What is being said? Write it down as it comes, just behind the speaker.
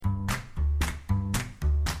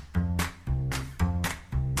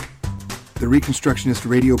the Reconstructionist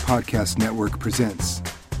Radio Podcast Network presents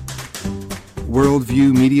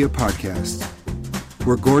Worldview Media Podcast,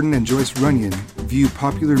 where Gordon and Joyce Runyon view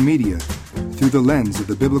popular media through the lens of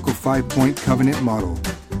the biblical five-point covenant model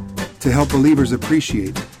to help believers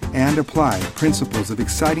appreciate and apply principles of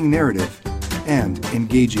exciting narrative and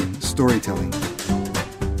engaging storytelling.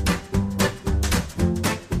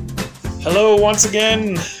 Hello once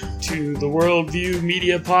again to the Worldview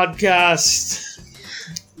Media Podcast.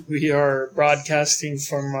 We are broadcasting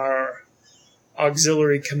from our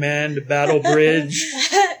auxiliary command Battle Bridge.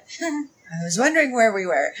 I was wondering where we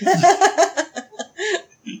were.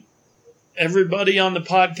 Everybody on the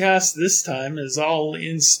podcast this time is all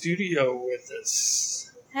in studio with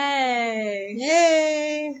us. Hey!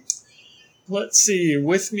 Yay! Let's see,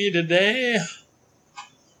 with me today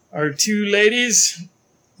are two ladies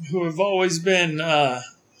who have always been a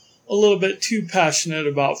little bit too passionate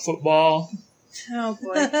about football. Oh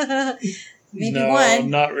boy. Maybe no, one.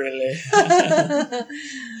 Not really.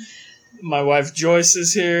 My wife Joyce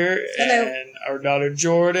is here. Hello. And our daughter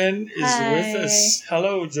Jordan is Hi. with us.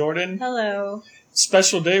 Hello, Jordan. Hello.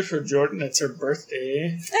 Special day for Jordan. It's her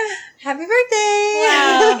birthday. Happy birthday!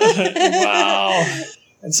 Wow. Wow.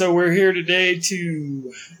 And so we're here today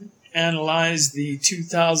to analyze the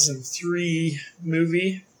 2003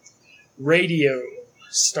 movie Radio,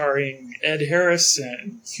 starring Ed Harris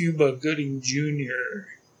and Cuba Gooding Jr.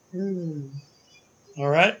 All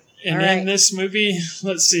right. And All right. in this movie,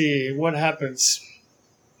 let's see what happens.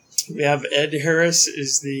 We have Ed Harris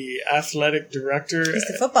is the athletic director, He's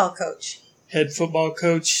the football coach. head football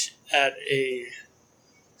coach at a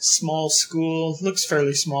small school, looks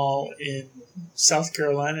fairly small, in South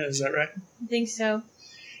Carolina. Is that right? I think so.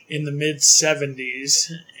 In the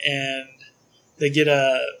mid-70s. And they get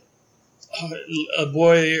a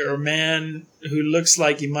boy or man who looks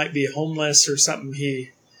like he might be homeless or something.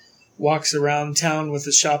 He walks around town with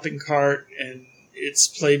a shopping cart, and it's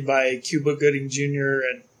played by Cuba Gooding Jr.,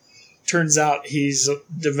 and turns out he's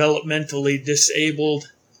developmentally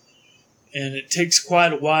disabled, and it takes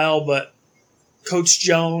quite a while, but Coach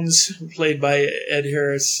Jones, played by Ed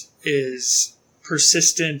Harris, is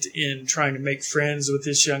persistent in trying to make friends with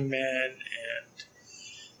this young man, and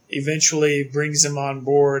eventually brings him on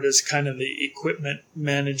board as kind of the equipment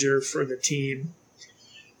manager for the team.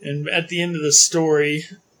 And at the end of the story,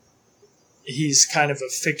 he's kind of a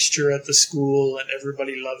fixture at the school, and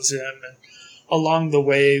everybody loves him. And along the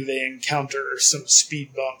way, they encounter some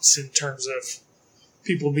speed bumps in terms of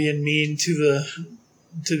people being mean to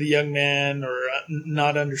the young man or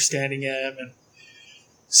not understanding him, and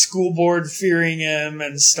school board fearing him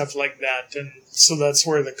and stuff like that. And so that's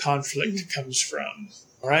where the conflict comes from.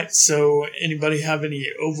 All right. So anybody have any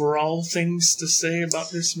overall things to say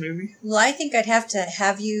about this movie? Well, I think I'd have to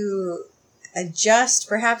have you adjust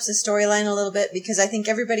perhaps the storyline a little bit, because I think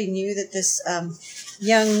everybody knew that this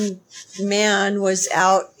young man was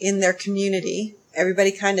out in their community.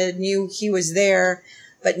 Everybody kind of knew he was there,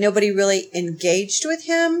 but nobody really engaged with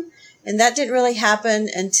him. And that didn't really happen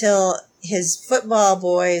until his football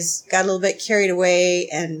boys got a little bit carried away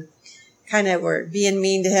and kind of were being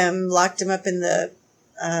mean to him, locked him up in the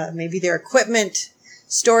maybe their equipment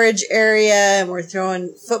storage area, and were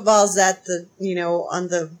throwing footballs at the, on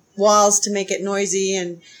the walls to make it noisy,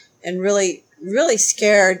 and really, really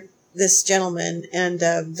scared this gentleman. And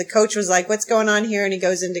the coach was like, "What's going on here?" And he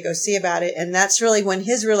goes in to go see about it. And that's really when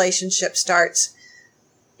his relationship starts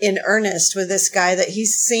in earnest with this guy that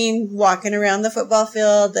he's seen walking around the football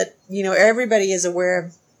field, that, everybody is aware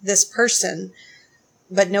of this person,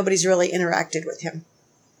 but nobody's really interacted with him.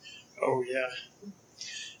 Oh, yeah.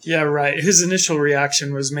 Yeah, right. His initial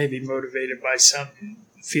reaction was maybe motivated by some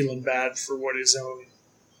feeling bad for what his own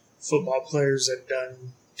football players had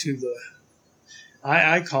done to the...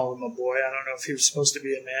 I call him a boy. I don't know if he was supposed to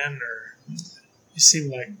be a man, or he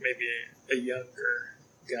seemed like maybe a younger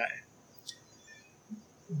guy.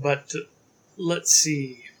 But let's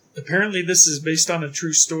see. Apparently this is based on a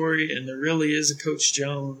true story, and there really is a Coach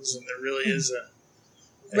Jones, and there really is a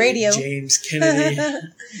Radio. James Kennedy,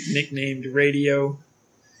 nicknamed Radio.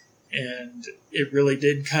 And it really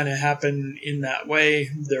did kind of happen in that way.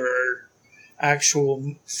 There are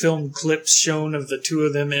actual film clips shown of the two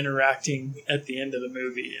of them interacting at the end of the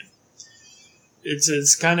movie. And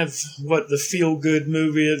it's kind of what the feel-good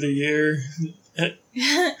movie of the year.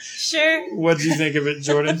 Sure. What do you think of it,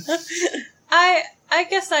 Jordan? I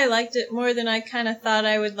guess I liked it more than I kind of thought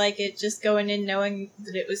I would like it, just going in knowing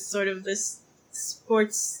that it was sort of this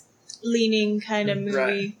sports-leaning kind of movie,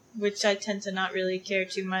 Right. which I tend to not really care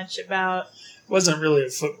too much about. Wasn't really a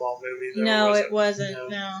football movie, though. No, was it wasn't.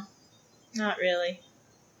 No, not really.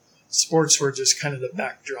 sports were just kind of the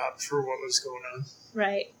backdrop for what was going on.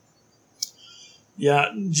 Right. Yeah.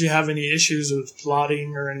 Did you have any issues with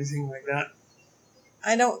plotting or anything like that?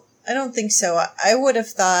 I don't think so. I would have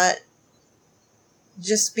thought,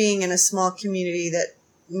 just being in a small community, that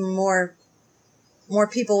more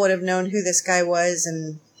people would have known who this guy was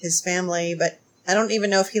and his family, but I don't even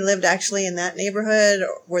know if he lived actually in that neighborhood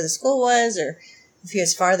or where the school was, or if he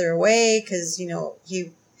was farther away, because, you know,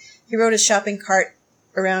 he rode his shopping cart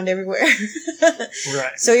around everywhere.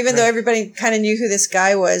 Right. So even though everybody kind of knew who this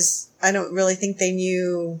guy was, I don't really think they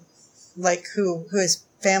knew, like, who his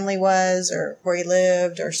family was or where he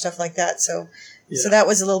lived or stuff like that. So that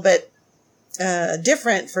was a little bit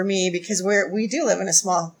different for me, because we do live in a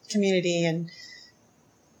small community, and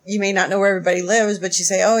you may not know where everybody lives, but you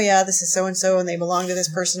say, oh yeah, this is so-and-so and they belong to this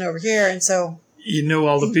person over here. And so, you know,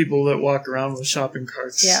 all the people that walk around with shopping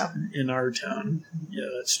carts in our town. Yeah,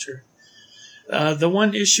 that's true. The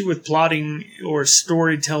one issue with plotting or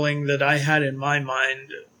storytelling that I had in my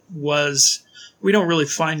mind was, we don't really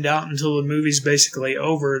find out until the movie's basically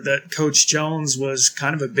over that Coach Jones was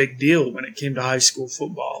kind of a big deal when it came to high school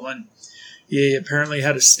football. And he apparently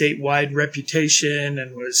had a statewide reputation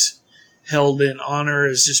and was held in honor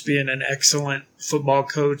as just being an excellent football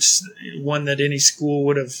coach, one that any school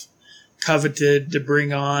would have coveted to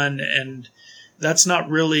bring on. And that's not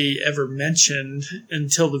really ever mentioned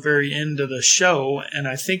until the very end of the show. And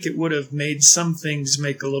I think it would have made some things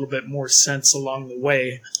make a little bit more sense along the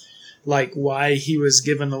way, like why he was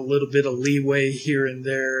given a little bit of leeway here and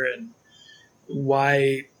there, and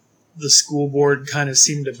why the school board kind of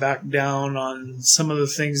seemed to back down on some of the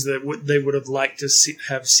things that they would have liked to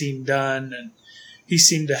have seen done. And he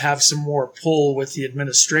seemed to have some more pull with the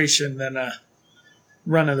administration than a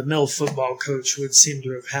run-of-the-mill football coach would seem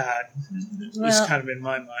to have had. It was kind of in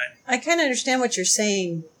my mind. I kind of understand what you're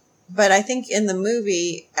saying, but I think in the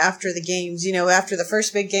movie, after the games, you know, after the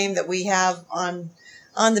first big game that we have on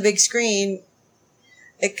the big screen,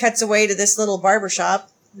 it cuts away to this little barbershop,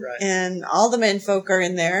 right, and all the men folk are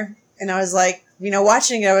in there. And I was like, you know,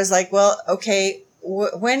 watching it, I was like, well, okay,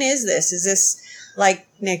 when is this? Is this like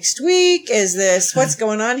next week? Is this, what's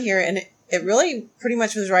going on here? And it really pretty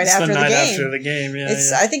much was right after the game. After the game, yeah.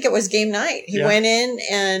 I think it was game night. He went in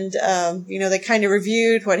and, you know, they kind of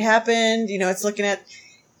reviewed what happened. You know, it's looking at,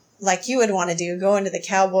 like you would want to do, go into the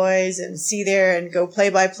Cowboys and see there and go play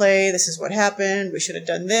by play. This is what happened. We should have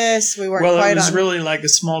done this. We weren't quite on. Well, it was really like a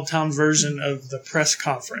small town version of the press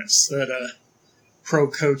conference that pro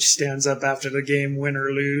coach stands up after the game, win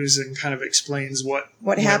or lose, and kind of explains what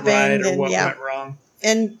happened right or and what went wrong.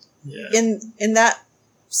 And in that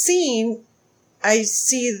scene, I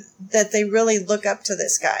see that they really look up to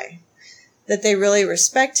this guy, that they really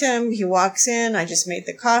respect him. He walks in, I just made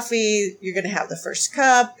the coffee, you're going to have the first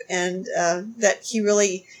cup, and that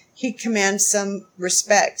he commands some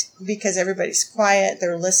respect because everybody's quiet,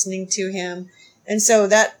 they're listening to him. And so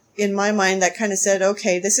that, in my mind, that kind of said,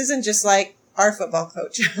 okay, this isn't just like our football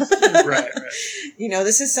coach. Right. You know,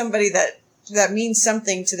 this is somebody that means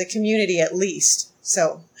something to the community at least.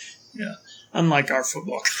 So, yeah. Unlike our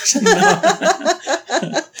football coach.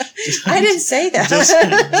 I didn't say that.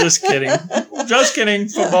 Just kidding. Just kidding,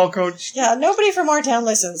 football coach. Yeah, nobody from our town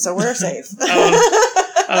listens, so we're safe.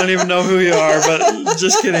 I don't even know who you are, but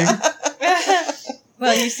just kidding.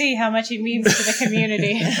 Well, you see how much he means to the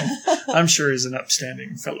community. I'm sure he's an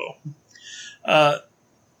upstanding fellow.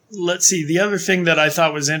 Let's see. The other thing that I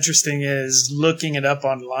thought was interesting is looking it up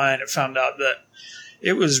online, I found out that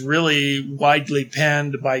it was really widely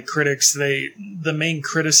panned by critics. The main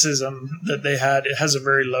criticism that they had, it has a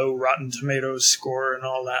very low Rotten Tomatoes score and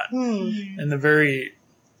all that. And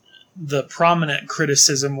the prominent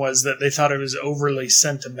criticism was that they thought it was overly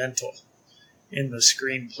sentimental in the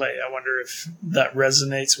screenplay. I wonder if that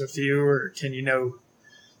resonates with you, or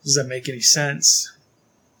does that make any sense?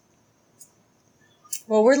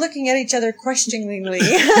 Well, we're looking at each other questioningly.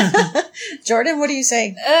 Jordan, what do you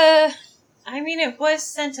say? I mean, it was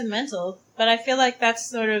sentimental, but I feel like that's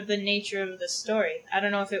sort of the nature of the story. I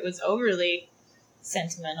don't know if it was overly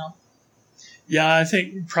sentimental. Yeah, I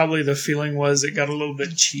think probably the feeling was it got a little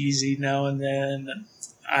bit cheesy now and then.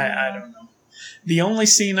 I don't know. The only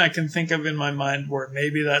scene I can think of in my mind where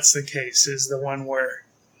maybe that's the case is the one where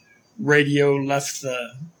Radio left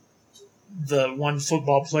the one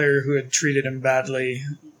football player who had treated him badly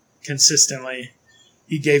consistently.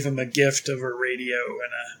 He gave him a gift of a radio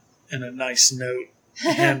and a nice note,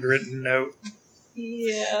 a handwritten note.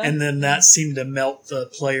 Yeah. And then that seemed to melt the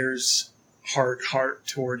player's hard heart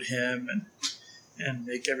toward him and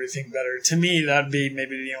make everything better. To me, that'd be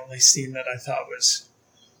maybe the only scene that I thought was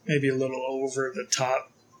maybe a little over the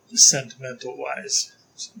top, sentimental-wise.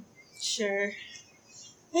 Sure.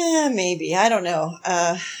 Maybe. I don't know.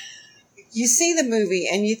 You see the movie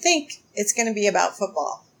and you think it's going to be about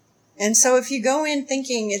football. And so if you go in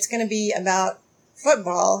thinking it's going to be about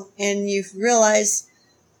football and you realize,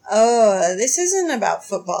 oh, this isn't about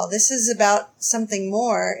football. This is about something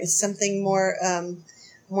more. It's something more,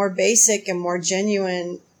 more basic and more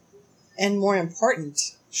genuine and more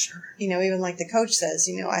important. Sure. Even like the coach says,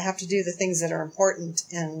 I have to do the things that are important,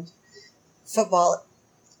 and football.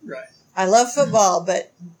 Right. I love football,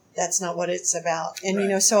 but that's not what it's about. And,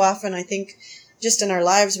 Right. So often I think just in our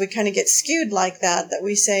lives, we kind of get skewed like that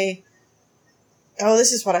we say, oh,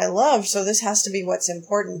 this is what I love, so this has to be what's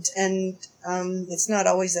important. And it's not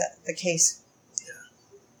always the case.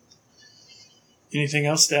 Yeah. Anything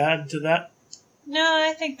else to add to that? No,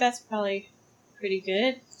 I think that's probably pretty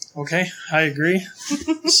good. Okay, I agree.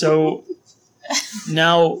 So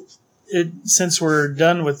now, since we're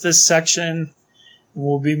done with this section,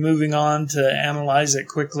 we'll be moving on to analyze it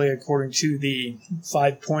quickly according to the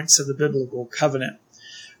 5 points of the biblical covenant.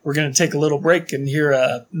 We're going to take a little break and hear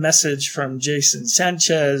a message from Jason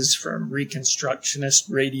Sanchez from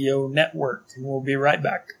Reconstructionist Radio Network, and we'll be right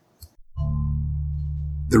back.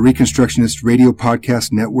 The Reconstructionist Radio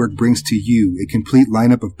Podcast Network brings to you a complete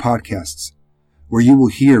lineup of podcasts where you will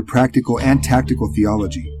hear practical and tactical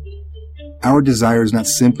theology. Our desire is not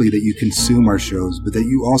simply that you consume our shows, but that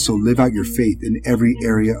you also live out your faith in every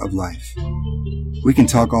area of life. We can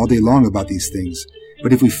talk all day long about these things,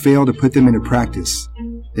 but if we fail to put them into practice,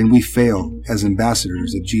 then we fail as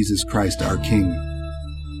ambassadors of Jesus Christ, our King.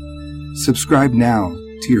 Subscribe now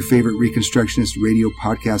to your favorite Reconstructionist Radio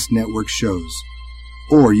Podcast Network shows,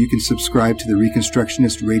 or you can subscribe to the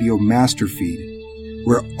Reconstructionist Radio Master Feed,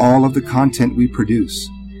 where all of the content we produce,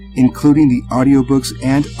 including the audiobooks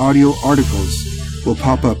and audio articles, will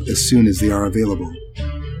pop up as soon as they are available.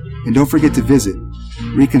 And don't forget to visit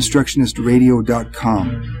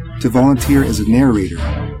ReconstructionistRadio.com to volunteer as a narrator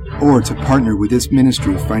or to partner with this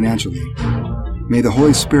ministry financially. May the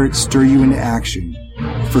Holy Spirit stir you into action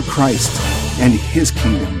for Christ and His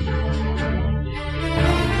kingdom.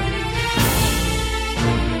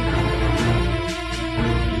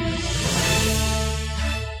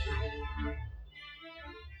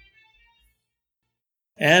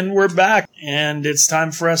 And we're back, and it's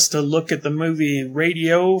time for us to look at the movie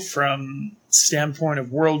Radio from the standpoint of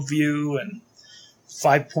worldview and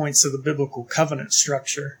 5 points of the biblical covenant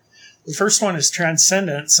structure. The first one is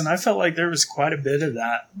transcendence, and I felt like there was quite a bit of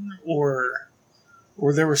that, or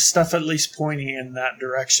there was stuff at least pointing in that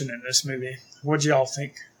direction in this movie. What'd y'all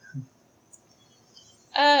think?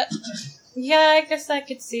 Yeah, I guess I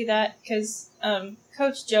could see that, because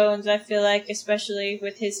Coach Jones, I feel like, especially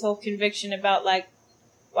with his whole conviction about, like,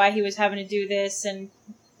 why he was having to do this and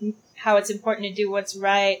how it's important to do what's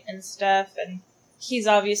right and stuff. And he's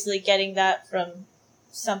obviously getting that from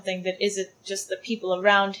something that isn't just the people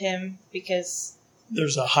around him, because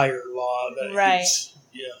there's a higher law that right.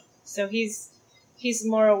 Yeah. So he's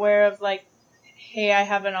more aware of, like, hey, I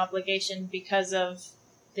have an obligation because of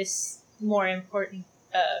this more important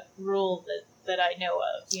rule that I know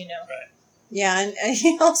of, Right. Yeah, and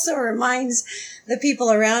he also reminds the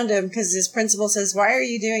people around him, because his principal says, why are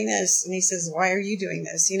you doing this? And he says, why are you doing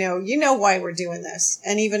this? You know why we're doing this.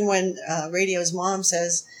 And even when Radio's mom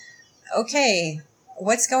says, okay,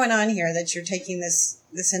 what's going on here that you're taking this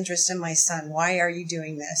interest in my son? Why are you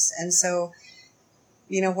doing this? And so,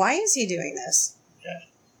 why is he doing this? Yeah.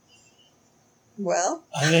 Well,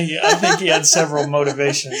 I think he had several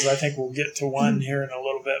motivations. I think we'll get to one here in a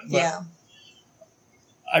little bit. But yeah.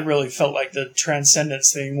 I really felt like the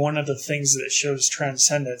transcendence thing, one of the things that shows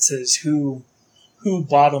transcendence is who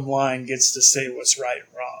bottom line gets to say what's right and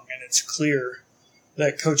wrong. And it's clear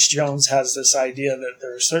that Coach Jones has this idea that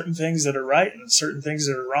there are certain things that are right and certain things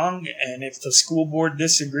that are wrong. And if the school board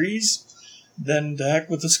disagrees, then to heck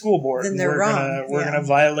with the school board. Then they're wrong. We're gonna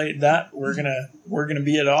violate that. We're gonna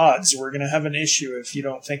be at odds. We're gonna have an issue if you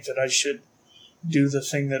don't think that I should do the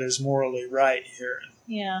thing that is morally right here.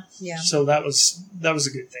 Yeah. Yeah. So that was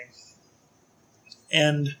a good thing.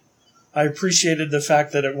 And I appreciated the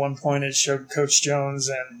fact that at one point it showed Coach Jones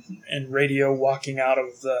and Radio walking out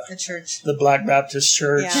of The church. the Black Baptist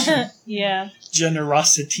Church. Yeah. Yeah.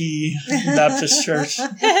 Generosity Baptist Church.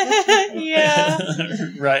 Yeah.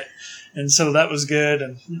 Right. And so that was good,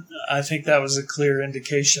 and I think that was a clear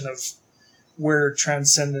indication of where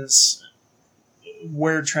transcendence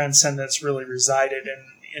really resided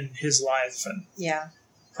in his life, and Yeah.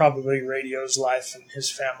 probably Radio's life and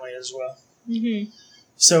his family as well. Mm-hmm.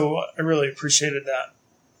 So I really appreciated that.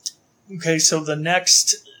 Okay, so the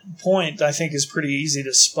next point I think is pretty easy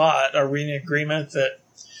to spot. Are we in agreement that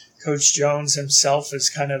Coach Jones himself is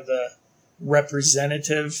kind of the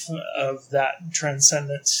representative of that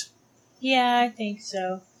transcendence. Yeah, I think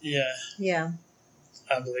so. Yeah, Yeah.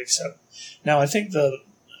 I believe so. Now, I think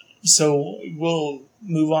so we'll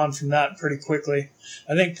move on from that pretty quickly.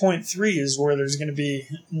 I think point 3 is where there's going to be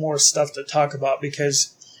more stuff to talk about,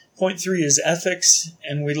 because point 3 is ethics,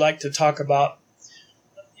 and we'd like to talk about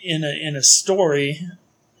in a story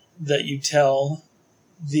that you tell,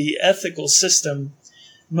 the ethical system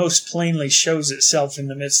most plainly shows itself in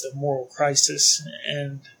the midst of moral crisis.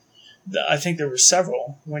 And I think there were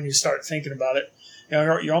several when you start thinking about it. You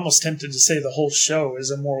know, you're almost tempted to say the whole show is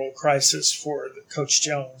a moral crisis for Coach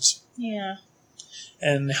Jones. Yeah.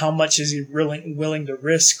 And how much is he willing to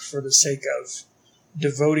risk for the sake of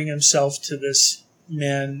devoting himself to this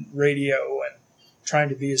man radio and trying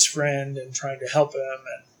to be his friend and trying to help him.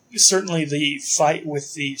 And certainly the fight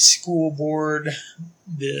with the school board,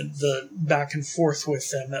 the back and forth with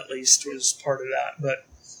them at least was part of that. But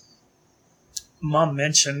Mom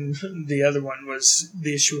mentioned the other one was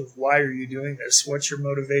the issue of why are you doing this? What's your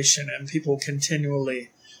motivation? And people continually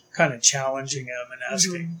kind of challenging him and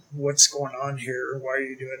asking, what's going on here? Why are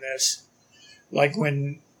you doing this? Like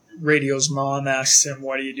when Radio's mom asks him,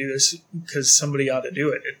 why do you do this? Because somebody ought to do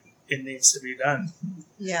it. It needs to be done.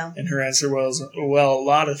 Yeah. And her answer was, well, a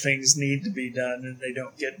lot of things need to be done and they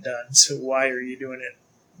don't get done. So why are you doing it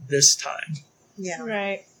this time? Yeah.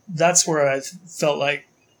 Right. That's where I felt like,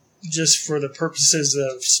 just for the purposes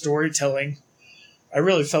of storytelling, I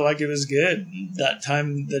really felt like it was good that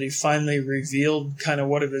time that he finally revealed kind of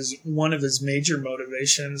one of his major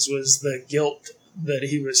motivations was the guilt that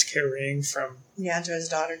he was carrying from to his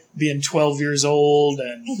daughter, being 12 years old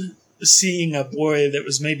and seeing a boy that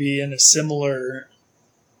was maybe in a similar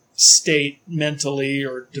state mentally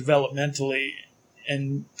or developmentally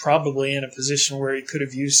and probably in a position where he could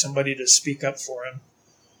have used somebody to speak up for him.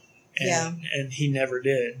 And he never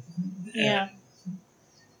did. Yeah. And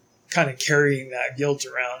kind of carrying that guilt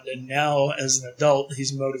around. And now, as an adult,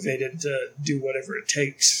 he's motivated to do whatever it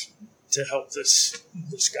takes to help this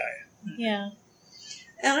guy. Yeah.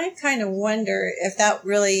 And I kind of wonder if that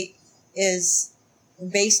really is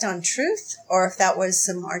based on truth or if that was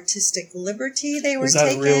some artistic liberty they were taking.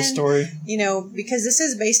 Is that a real story? You know, because this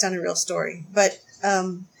is based on a real story. But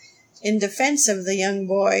in defense of the young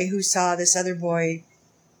boy who saw this other boy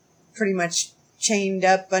pretty much chained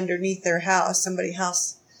up underneath their house,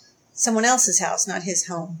 someone else's house, not his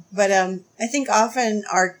home. But I think often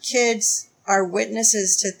our kids are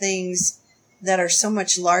witnesses to things that are so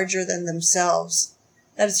much larger than themselves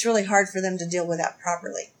that it's really hard for them to deal with that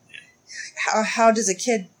properly. How does a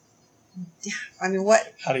kid, I mean,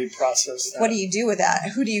 how do you process that? What do you do with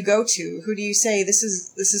that? Who do you go to? Who do you say, this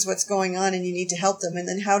is what's going on and you need to help them? And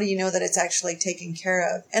then how do you know that it's actually taken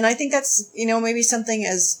care of? And I think that's, maybe something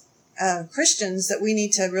as Christians that we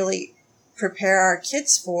need to really prepare our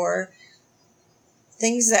kids for,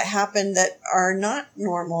 things that happen that are not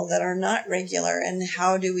normal, that are not regular. And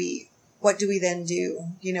what do we then do?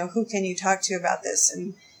 Who can you talk to about this?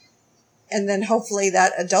 And then hopefully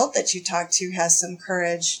that adult that you talk to has some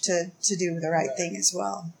courage to do the right thing as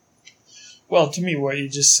well. Well, to me, what you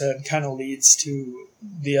just said kind of leads to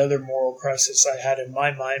the other moral crisis I had in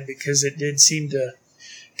my mind, because it did seem to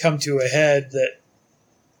come to a head that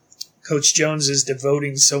Coach Jones is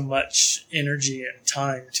devoting so much energy and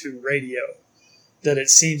time to radio that it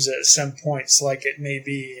seems at some points like it may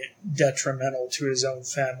be detrimental to his own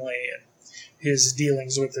family and his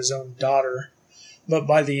dealings with his own daughter. But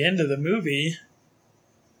by the end of the movie,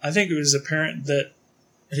 I think it was apparent that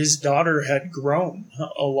his daughter had grown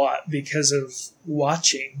a lot because of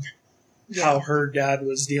watching how her dad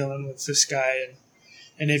was dealing with this guy.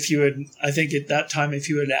 And if you had, I think at that time, if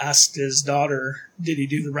you had asked his daughter, did he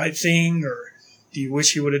do the right thing or do you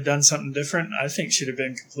wish he would have done something different? I think she'd have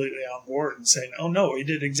been completely on board and saying, oh no, he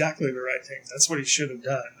did exactly the right thing. That's what he should have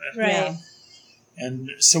done. Right. Yeah.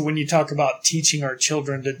 And so when you talk about teaching our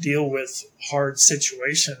children to deal with hard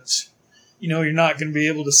situations, you're not going to be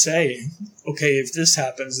able to say, okay, if this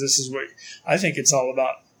happens, this is what... I think it's all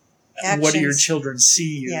about actions. What do your children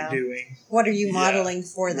see you doing? What are you modeling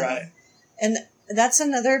for them? Right. And that's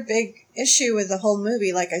another big issue with the whole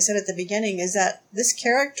movie, like I said at the beginning, is that this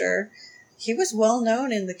character, he was well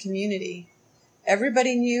known in the community.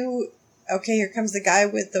 Everybody knew, okay, here comes the guy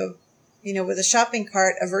with the shopping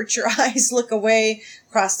cart, avert your eyes, look away,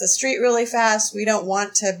 cross the street really fast. We don't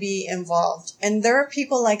want to be involved. And there are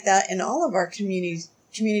people like that in all of our communities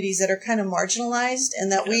that are kind of marginalized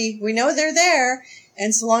and that we know they're there.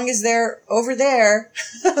 And so long as they're over there,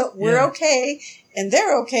 we're okay. And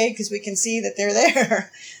they're okay because we can see that they're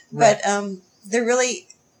there. Right. But there really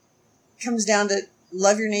comes down to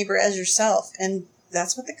love your neighbor as yourself. And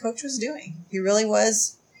that's what the coach was doing. He really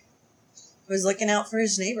was looking out for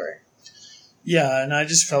his neighbor. Yeah, and I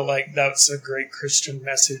just felt like that's a great Christian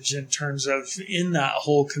message in terms of in that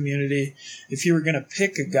whole community. If you were going to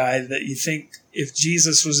pick a guy that you think if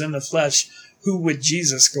Jesus was in the flesh, who would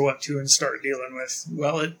Jesus go up to and start dealing with?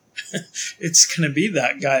 Well, it's going to be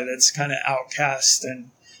that guy that's kind of outcast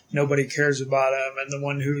and nobody cares about him, and the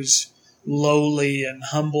one who's lowly and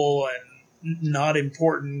humble and not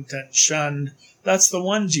important and shunned. That's the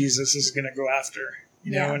one Jesus is going to go after.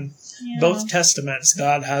 You know, and both testaments,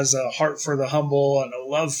 God has a heart for the humble and a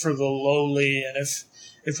love for the lowly. And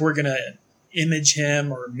if we're going to image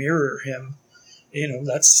him or mirror him, you know,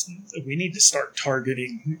 we need to start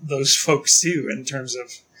targeting those folks too, in terms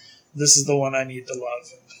of this is the one I need to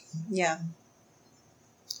love. Yeah.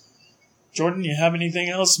 Jordan, you have anything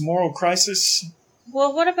else? Moral crisis?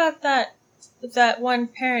 Well, what about that one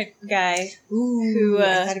parent guy who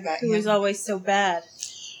was always so bad?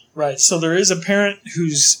 Right. So there is a parent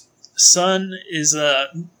whose son is a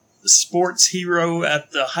sports hero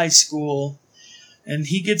at the high school, and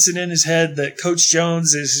he gets it in his head that Coach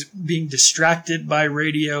Jones is being distracted by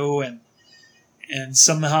radio and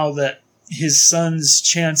somehow that his son's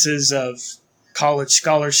chances of college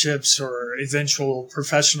scholarships or eventual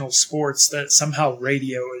professional sports, that somehow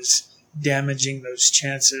radio is damaging those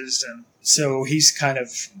chances. And so he's kind of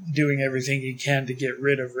doing everything he can to get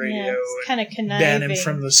rid of radio, it's kind of conniving, ban him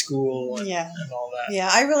from the school and all that. Yeah,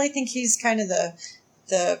 I really think he's kind of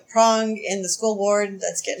the prong in the school board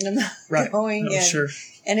that's getting him going. No, sure.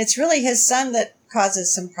 And it's really his son that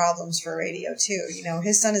causes some problems for radio too. You know,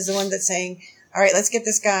 his son is the one that's saying, all right, let's get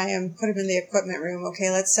this guy and put him in the equipment room.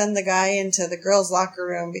 Okay, let's send the guy into the girls' locker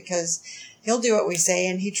room because he'll do what we say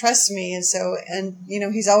and he trusts me. And you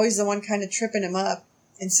know, he's always the one kind of tripping him up.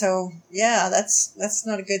 And so, yeah, that's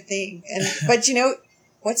not a good thing. But you know,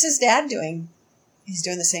 what's his dad doing? He's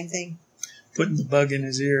doing the same thing. Putting the bug in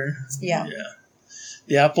his ear. Yeah.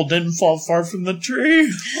 The apple didn't fall far from the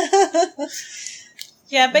tree.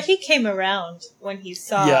 Yeah, but he came around when he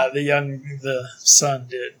saw. Yeah, the son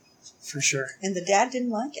did, for sure. And the dad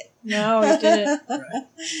didn't like it. No, he didn't. Right.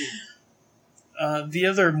 The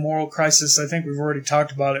other moral crisis, I think we've already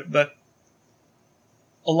talked about it, but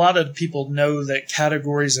a lot of people know that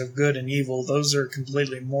categories of good and evil, those are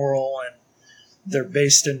completely moral and they're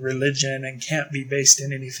based in religion and can't be based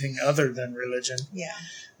in anything other than religion. Yeah.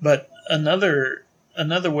 But another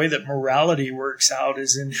way that morality works out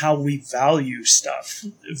is in how we value stuff.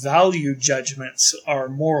 Value judgments are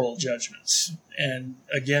moral judgments. And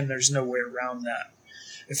again, there's no way around that.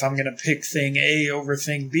 If I'm going to pick thing A over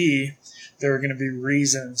thing B, there are going to be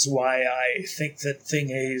reasons why I think that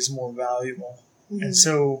thing A is more valuable. Mm-hmm. And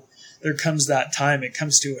so there comes that time, it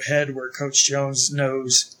comes to a head where Coach Jones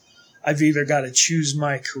knows I've either got to choose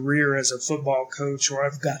my career as a football coach or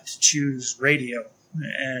I've got to choose radio.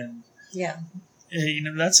 And you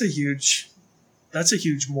know, that's a huge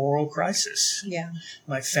moral crisis. Yeah.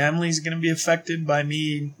 My family's going to be affected by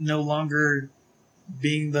me no longer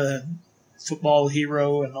being the football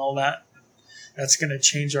hero and all that. That's going to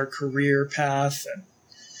change our career path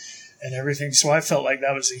and everything. So I felt like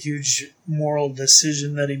that was a huge moral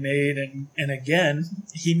decision that he made. And again,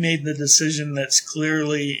 he made the decision that's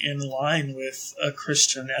clearly in line with a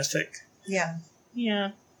Christian ethic. Yeah.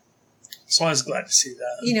 Yeah. So I was glad to see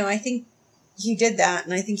that. You know, I think he did that,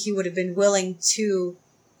 and I think he would have been willing to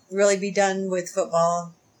really be done with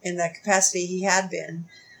football in the capacity he had been.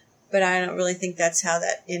 But I don't really think that's how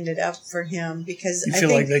that ended up for him, because I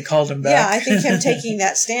feel like they called him back. Yeah, I think him taking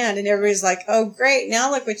that stand and everybody's like, oh, great, now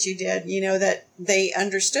look what you did. You know, that they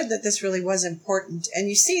understood that this really was important. And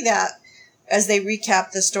you see that as they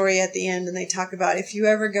recap the story at the end and they talk about, if you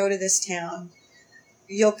ever go to this town,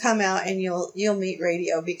 you'll come out and you'll meet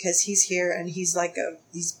Radio, because he's here and he's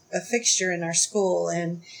a fixture in our school,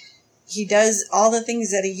 and he does all the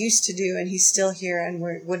things that he used to do, and he's still here, and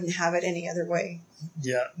we wouldn't have it any other way.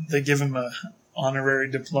 Yeah, they give him a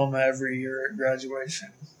honorary diploma every year at graduation.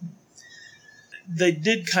 They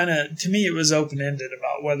did to me it was open-ended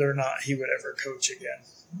about whether or not he would ever coach again.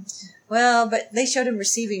 Well, but they showed him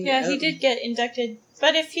receiving. Yeah, he did get inducted.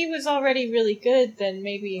 But if he was already really good, then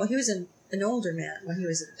maybe... Well, he was an older man when he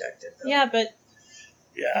was inducted, though. Yeah, but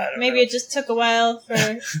I don't maybe know. it just took a while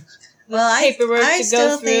for well, paperwork to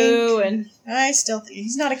go through. I still think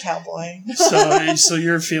he's not a cowboy. So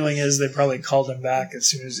your feeling is they probably called him back as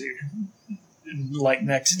soon as he, like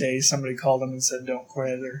next day, somebody called him and said, don't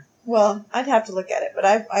quit. Well, I'd have to look at it, but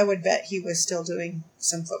I would bet he was still doing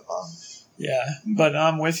some football. Yeah, but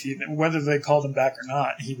I'm with you. Whether they called him back or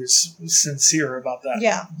not, he was sincere about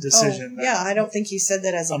that decision. I don't think he said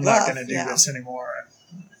that as a I'm bluff. not going to do this anymore.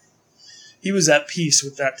 he was at peace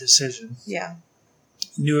with that decision. Yeah.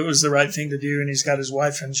 He knew it was the right thing to do, and he's got his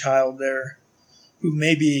wife and child there who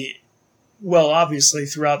maybe, well, obviously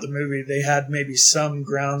throughout the movie they had maybe some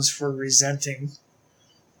grounds for resenting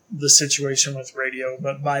the situation with radio,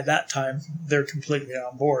 but by that time they're completely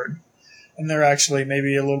on board. And they're actually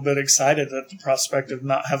maybe a little bit excited at the prospect of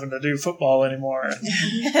not having to do football anymore.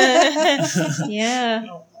 Yeah.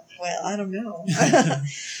 Well, I don't know.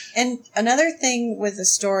 And another thing with the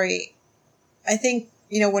story, I think,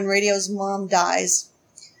 when Radio's mom dies,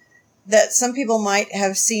 that some people might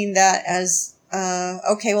have seen that as,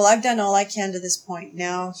 okay, well, I've done all I can to this point.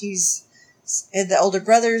 Now he's the older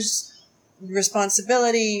brother's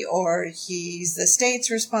responsibility, or he's the state's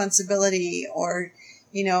responsibility, or,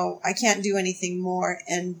 I can't do anything more.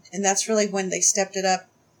 And that's really when they stepped it up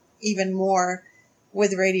even more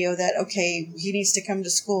with Radio, that, okay, he needs to come to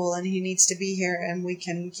school and he needs to be here, and we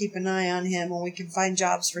can keep an eye on him, and we can find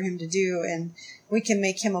jobs for him to do, and we can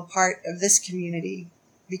make him a part of this community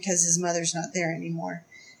because his mother's not there anymore.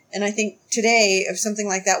 And I think today, if something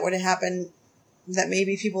like that would have happened, that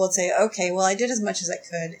maybe people would say, okay, well, I did as much as I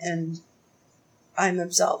could, and I'm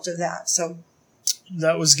absolved of that. So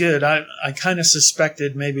that was good. I kind of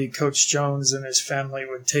suspected maybe Coach Jones and his family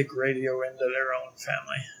would take Radio into their own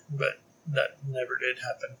family, but that never did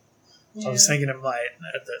happen. Yeah. I was thinking it might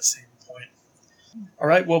at that same point. All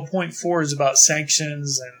right, well, point 4 is about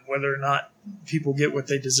sanctions and whether or not people get what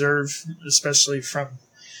they deserve, especially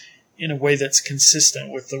in a way that's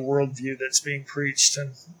consistent with the worldview that's being preached.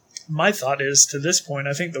 And my thought is, to this point,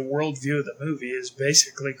 I think the worldview of the movie is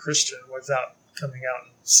basically Christian without coming out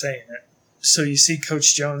and saying it. So you see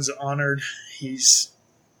Coach Jones honored.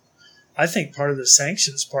 I think part of the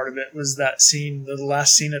sanctions part of it was that scene, the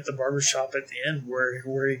last scene at the barbershop at the end,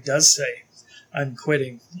 where he does say, I'm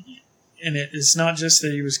quitting. And it's not just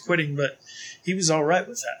that he was quitting, but he was all right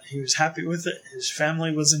with that. He was happy with it. His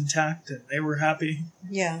family was intact, and they were happy.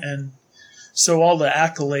 Yeah. And so all the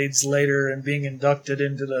accolades later and being inducted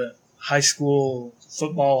into the high school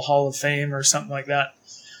football Hall of Fame or something like that,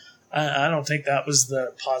 I don't think that was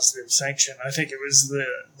the positive sanction. I think it was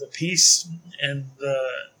the peace and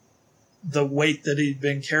the weight that he'd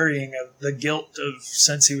been carrying, of the guilt of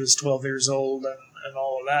since he was 12 years old and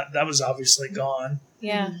all of that. That was obviously gone.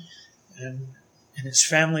 Yeah. And his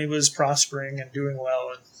family was prospering and doing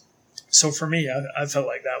well. And so for me, I felt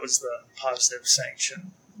like that was the positive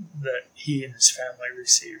sanction that he and his family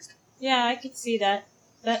received. Yeah, I could see that.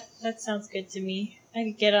 That sounds good to me. I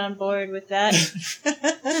could get on board with that.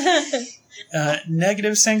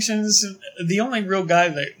 Negative sanctions, the only real guy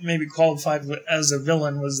that maybe qualified as a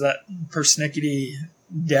villain was that persnickety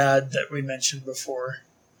dad that we mentioned before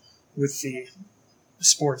with the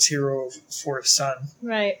sports hero for his son.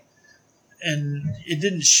 Right. And it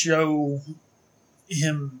didn't show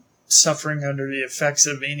him suffering under the effects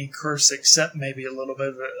of any curse except maybe a little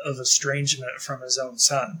bit of estrangement from his own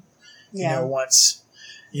son. Yeah. Once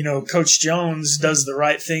Coach Jones does the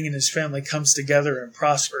right thing and his family comes together and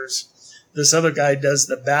prospers, this other guy does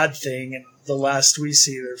the bad thing, and the last we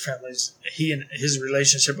see their families, he and his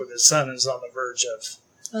relationship with his son is on the verge of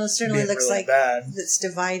well, it certainly being looks really like bad. It's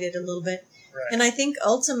divided a little bit. Right. And I think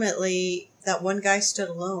ultimately that one guy stood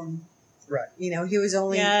alone. Right. He was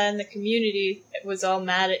only... Yeah, and the community was all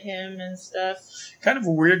mad at him and stuff. Kind of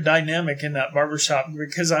a weird dynamic in that barbershop,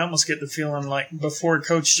 because I almost get the feeling like before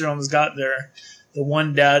Coach Jones got there, the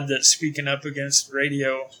one dad that's speaking up against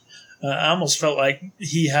Radio, I almost felt like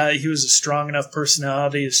he was a strong enough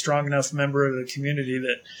personality, a strong enough member of the community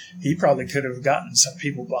that he probably could have gotten some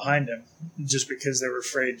people behind him just because they were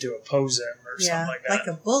afraid to oppose him or something like that. Like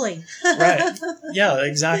a bully. Right. Yeah,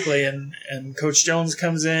 exactly. And Coach Jones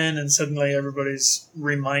comes in and suddenly everybody's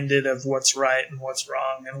reminded of what's right and what's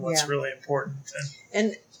wrong and what's really important.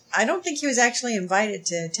 And I don't think he was actually invited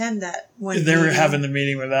to attend that one. They were having the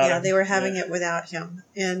meeting without him. Yeah, they were having it without him.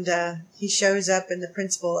 And he shows up, and the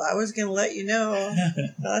principal, I was going to let you know.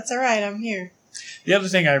 Well, that's all right, I'm here. The other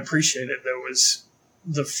thing I appreciated, though, was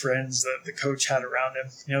the friends that the coach had around him.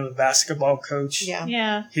 The basketball coach.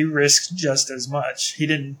 Yeah. He risked just as much. He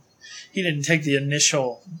didn't take the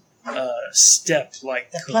initial step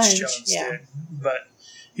like Coach plunge, Jones did. But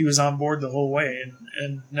he was on board the whole way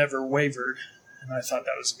and never wavered. And I thought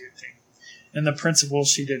that was a good thing. And the principal,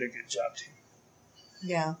 she did a good job, too.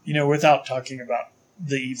 Yeah. Without talking about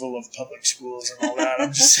the evil of public schools and all that,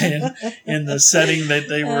 I'm just saying, in the setting that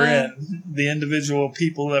they were in, the individual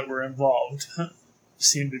people that were involved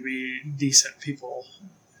seemed to be decent people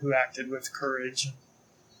who acted with courage and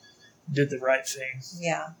did the right thing.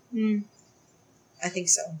 Yeah. Mm. I think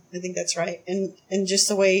so. I think that's right. And just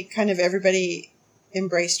the way kind of everybody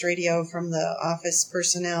embraced radio, from the office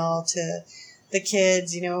personnel to the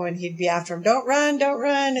kids, and he'd be after them, don't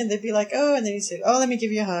run, and they'd be like, oh, and then he'd say, oh, let me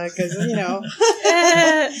give you a hug, because,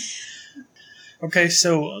 Okay,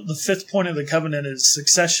 so the fifth point of the covenant is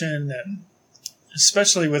succession, and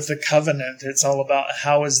especially with the covenant, it's all about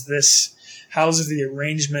how's the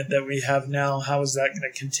arrangement that we have now, how is that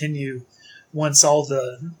going to continue once all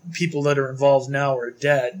the people that are involved now are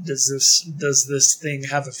dead? Does this thing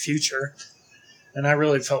have a future? And I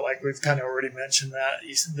really felt like we've kind of already mentioned that.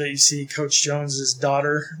 You see Coach Jones's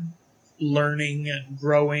daughter learning and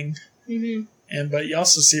growing, but you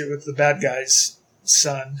also see it with the bad guy's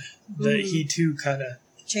son, that he too kind of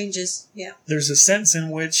changes. Yeah, there's a sense in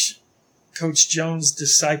which Coach Jones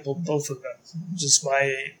discipled both of them just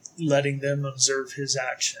by letting them observe his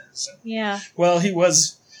actions. Yeah. Well, he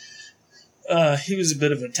was a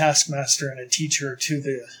bit of a taskmaster and a teacher to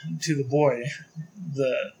the boy,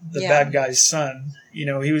 the bad guy's son.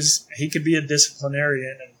 He could be a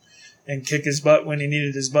disciplinarian and kick his butt when he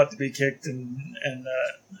needed his butt to be kicked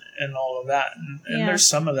and all of that. And there's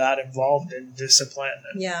some of that involved in discipline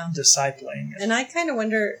and discipling. And I kind of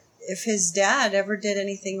wonder if his dad ever did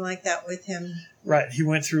anything like that with him. Right. He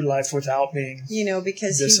went through life without being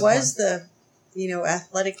because disciplined. He was the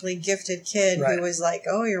athletically gifted kid who was like,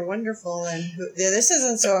 oh, you're wonderful, and this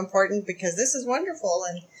isn't so important because this is wonderful.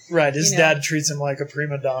 And right, his dad treats him like a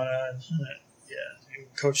prima donna,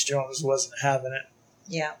 and Coach Jones wasn't having it.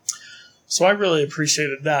 Yeah. So I really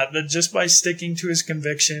appreciated that just by sticking to his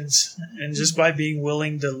convictions and just by being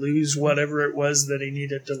willing to lose whatever it was that he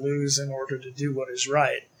needed to lose in order to do what is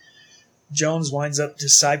right, Jones winds up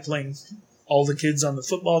discipling all the kids on the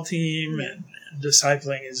football team and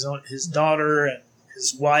discipling his daughter and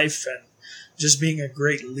his wife, and just being a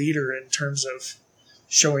great leader in terms of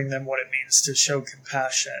showing them what it means to show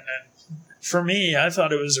compassion. And for me, I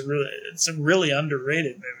thought it's a really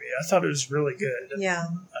underrated movie. I thought it was really good. Yeah.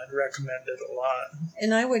 I'd recommend it a lot.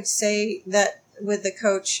 And I would say that with the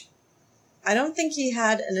coach, I don't think he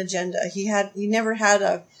had an agenda. He never had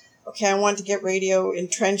I want to get radio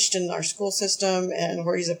entrenched in our school system and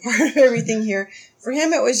where he's a part of everything here. For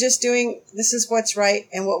him, it was just doing, this is what's right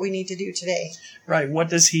and what we need to do today. Right. What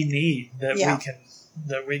does he need that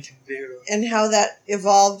we can do? And how that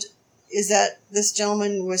evolved is that this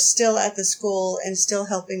gentleman was still at the school and still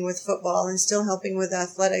helping with football and still helping with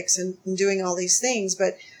athletics and doing all these things.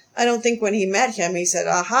 But I don't think when he met him, he said,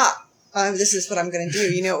 aha, this is what I'm going to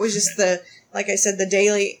do. It was just like I said, the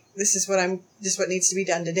daily, this is what needs to be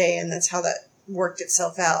done today. And that's how that worked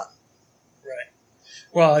itself out. Right.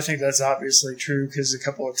 Well, I think that's obviously true, because a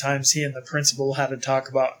couple of times he and the principal had to talk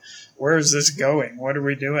about, where is this going? What are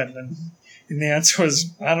we doing? And the answer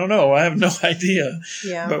was, I don't know. I have no idea.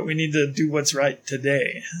 Yeah. But we need to do what's right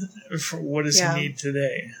today. What does he need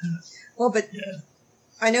today? Well, but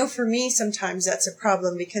I know for me, sometimes that's a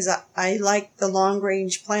problem, because I like the long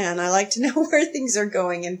range plan. I like to know where things are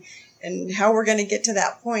going and how we're going to get to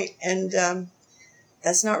that point. And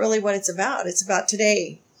that's not really what it's about. It's about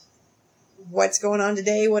today. What's going on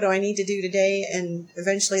today? What do I need to do today? And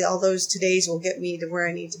eventually all those todays will get me to where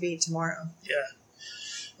I need to be tomorrow. Yeah.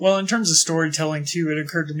 Well, in terms of storytelling, too, it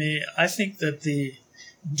occurred to me, I think that the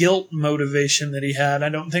guilt motivation that he had, I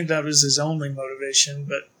don't think that was his only motivation,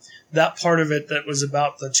 but that part of it that was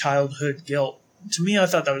about the childhood guilt, to me, I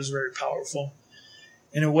thought that was very powerful.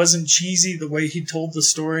 And it wasn't cheesy the way he told the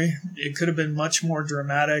story. It could have been much more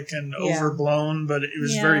dramatic and overblown, but it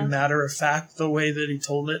was very matter-of-fact the way that he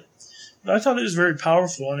told it. But I thought it was very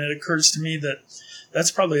powerful, and it occurs to me that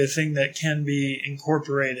that's probably a thing that can be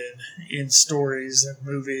incorporated in stories and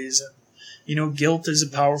movies. And, guilt is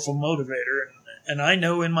a powerful motivator. And I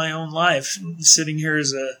know in my own life, sitting here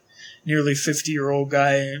as a nearly 50-year-old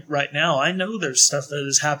guy right now, I know there's stuff that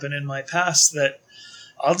has happened in my past that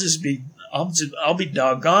I'll be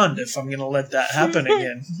doggone if I'm going to let that happen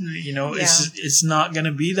again. It's not going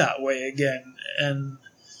to be that way again. And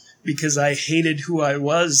because I hated who I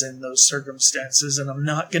was in those circumstances, and I'm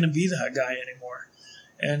not going to be that guy anymore.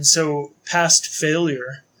 And so past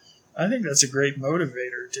failure, I think that's a great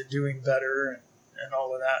motivator to doing better and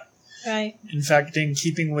all of that. Right. In fact, in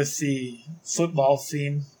keeping with the football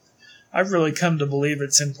theme, I've really come to believe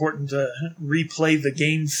it's important to replay the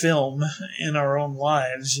game film in our own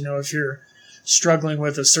lives. If you're struggling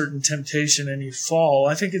with a certain temptation and you fall,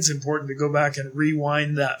 I think it's important to go back and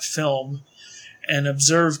rewind that film and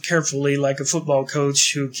observe carefully, like a football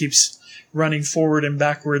coach who keeps running forward and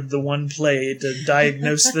backward the one play to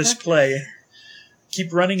diagnose this play.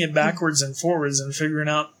 Keep running it backwards and forwards and figuring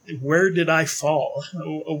out, where did I fall?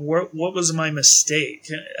 What was my mistake?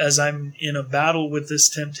 As I'm in a battle with this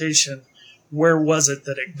temptation, where was it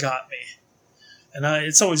that it got me? And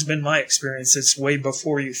it's always been my experience. It's way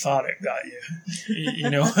before you thought it got you.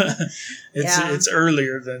 It's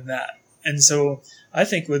earlier than that. And so I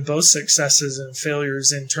think with both successes and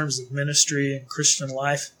failures in terms of ministry and Christian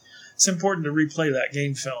life, it's important to replay that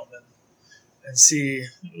game film and see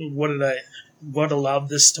what allowed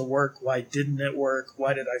this to work, why didn't it work,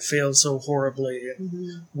 why did I fail so horribly,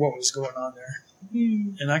 and what was going on there.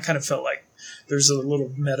 And I kind of felt like there's a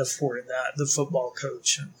little metaphor in that, the football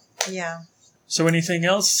coach. Yeah. So anything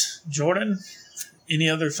else, Jordan? Any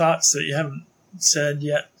other thoughts that you haven't said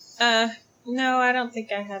yet? No, I don't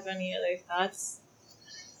think I have any other thoughts.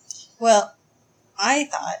 Well, I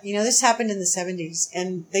thought, this happened in the 70s,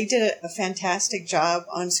 and they did a fantastic job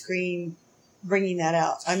on screen bringing that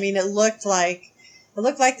out. I mean, it looked like the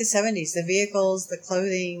 70s, the vehicles, the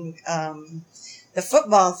clothing, the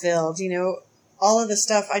football field, all of the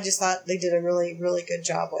stuff. I just thought they did a really, really good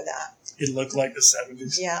job with that. It looked like the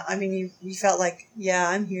 70s. Yeah, I mean, you felt like, yeah,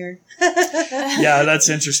 I'm here. Yeah, that's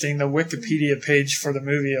interesting. The Wikipedia page for the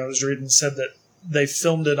movie I was reading said that they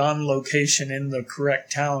filmed it on location in the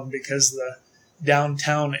correct town because the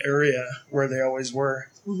downtown area where they always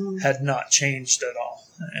were had not changed at all.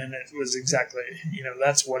 And it was exactly,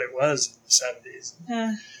 that's what it was in the 70s.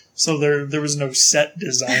 So there was no set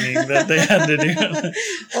designing that they had to do.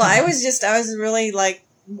 Well, I was really like,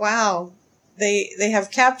 wow, they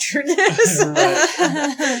have captured this.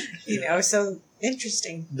 Right. So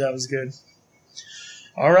interesting. That was good.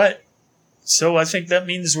 All right. So I think that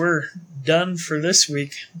means we're done for this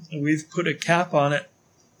week. We've put a cap on it.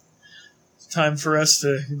 It's time for us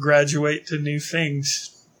to graduate to new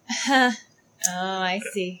things. Oh, I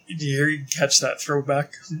see. Did you catch that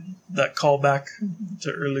throwback, that callback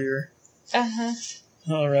to earlier? Uh-huh.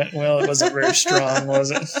 All right. Well, it wasn't very strong,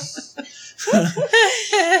 was it?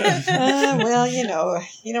 Well, you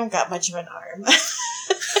don't got much of an arm.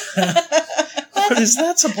 What is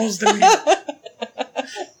that supposed to mean?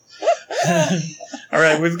 All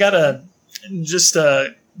right. We've got a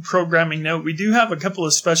programming note. We do have a couple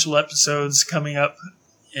of special episodes coming up,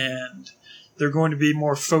 and they're going to be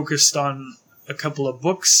more focused on a couple of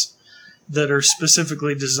books that are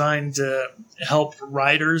specifically designed to help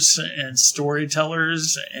writers and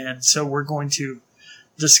storytellers. And so we're going to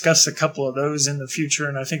discuss a couple of those in the future,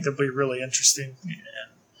 and I think they'll be really interesting. And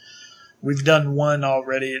we've done one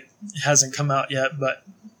already. It hasn't come out yet, but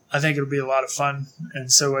I think it'll be a lot of fun. And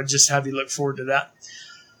so I just have you look forward to that.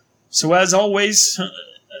 So as always,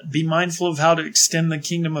 be mindful of how to extend the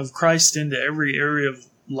kingdom of Christ into every area of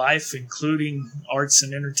life, including arts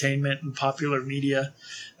and entertainment and popular media.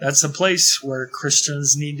 That's a place where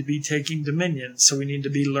Christians need to be taking dominion. So we need to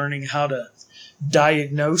be learning how to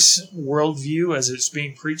diagnose worldview as it's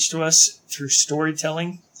being preached to us through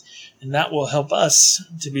storytelling. And that will help us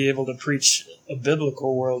to be able to preach a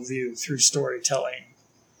biblical worldview through storytelling.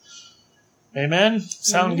 Amen?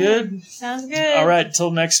 Sound good? Sounds good. All right,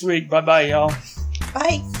 till next week. Bye-bye, y'all.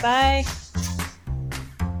 Bye. Bye.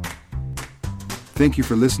 Thank you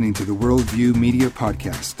for listening to the Worldview Media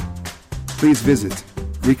Podcast. Please visit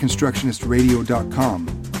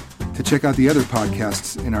ReconstructionistRadio.com to check out the other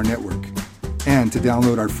podcasts in our network and to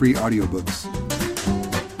download our free audiobooks.